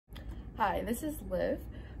Hi, this is Liv.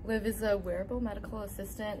 Liv is a wearable medical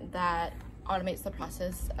assistant that automates the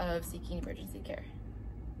process of seeking emergency care.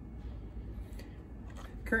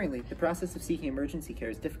 Currently, the process of seeking emergency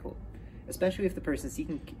care is difficult, especially if the person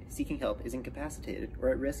seeking help is incapacitated or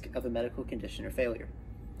at risk of a medical condition or failure.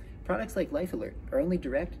 Products like Life Alert are only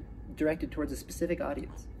directed towards a specific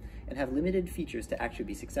audience and have limited features to actually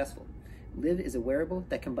be successful. Liv is a wearable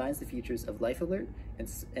that combines the features of Life Alert and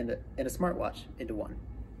a smartwatch into one.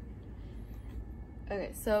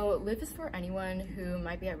 Okay, so Liv is for anyone who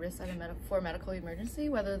might be at risk for a medical emergency,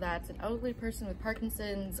 whether that's an elderly person with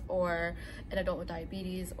Parkinson's or an adult with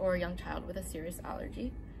diabetes or a young child with a serious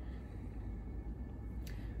allergy.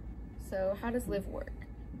 So how does Liv work?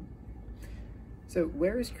 So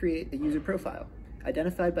wearers create a user profile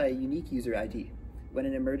identified by a unique user ID. When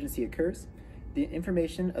an emergency occurs, the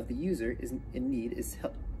information of the user in need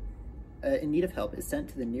of help is sent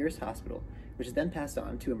to the nearest hospital, which is then passed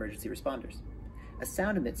on to emergency responders. A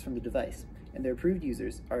sound emits from the device, and their approved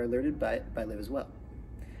users are alerted by Liv as well.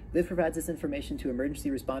 Liv provides this information to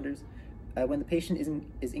emergency responders when the patient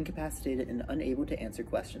is incapacitated and unable to answer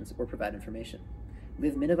questions or provide information.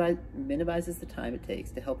 Liv minimizes the time it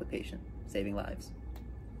takes to help a patient, saving lives.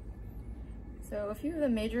 So a few of the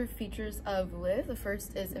major features of Liv, the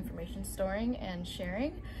first is information storing and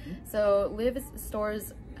sharing. So Liv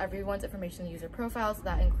stores everyone's information in user profiles.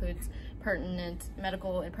 That includes pertinent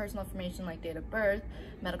medical and personal information like date of birth,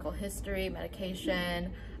 medical history,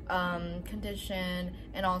 medication, condition,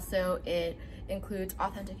 and also it includes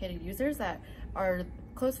authenticated users that are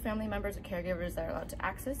close family members or caregivers that are allowed to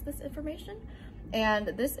access this information. And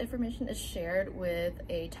this information is shared with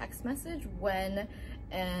a text message when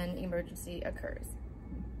an emergency occurs.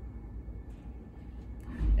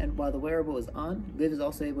 And while the wearable is on, Liv is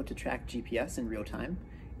also able to track GPS in real time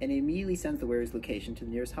and immediately sends the wearer's location to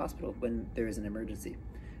the nearest hospital when there is an emergency.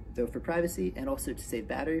 So for privacy and also to save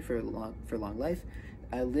battery for long life,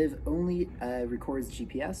 Liv only records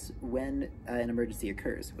GPS when an emergency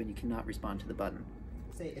occurs, when you cannot respond to the button.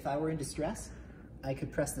 Say if I were in distress, I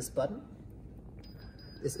could press this button.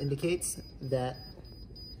 This indicates that,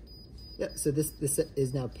 so this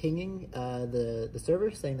is now pinging the server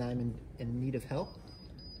saying that I'm in need of help.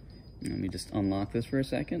 Let me just unlock this for a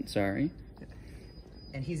second, sorry.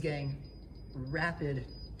 And he's getting rapid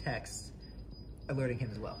text alerting him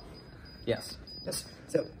as well. Yes. Yes.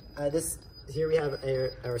 So here we have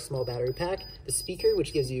our small battery pack, the speaker,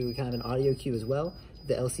 which gives you kind of an audio cue as well.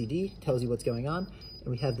 The LCD tells you what's going on. And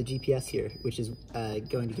we have the GPS here, which is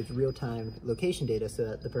going to give real-time location data so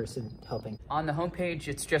that the person helping. On the homepage,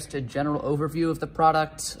 it's just a general overview of the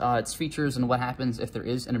product, its features, and what happens if there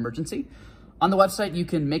is an emergency. On the website, you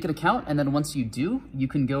can make an account, and then once you do, you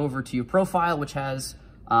can go over to your profile, which has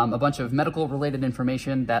a bunch of medical-related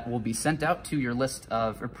information that will be sent out to your list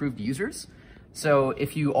of approved users. So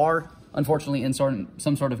if you are, unfortunately, in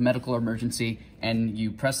some sort of medical emergency and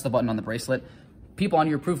you press the button on the bracelet, people on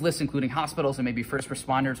your approved list, including hospitals and maybe first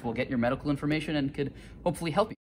responders, will get your medical information and could hopefully help you.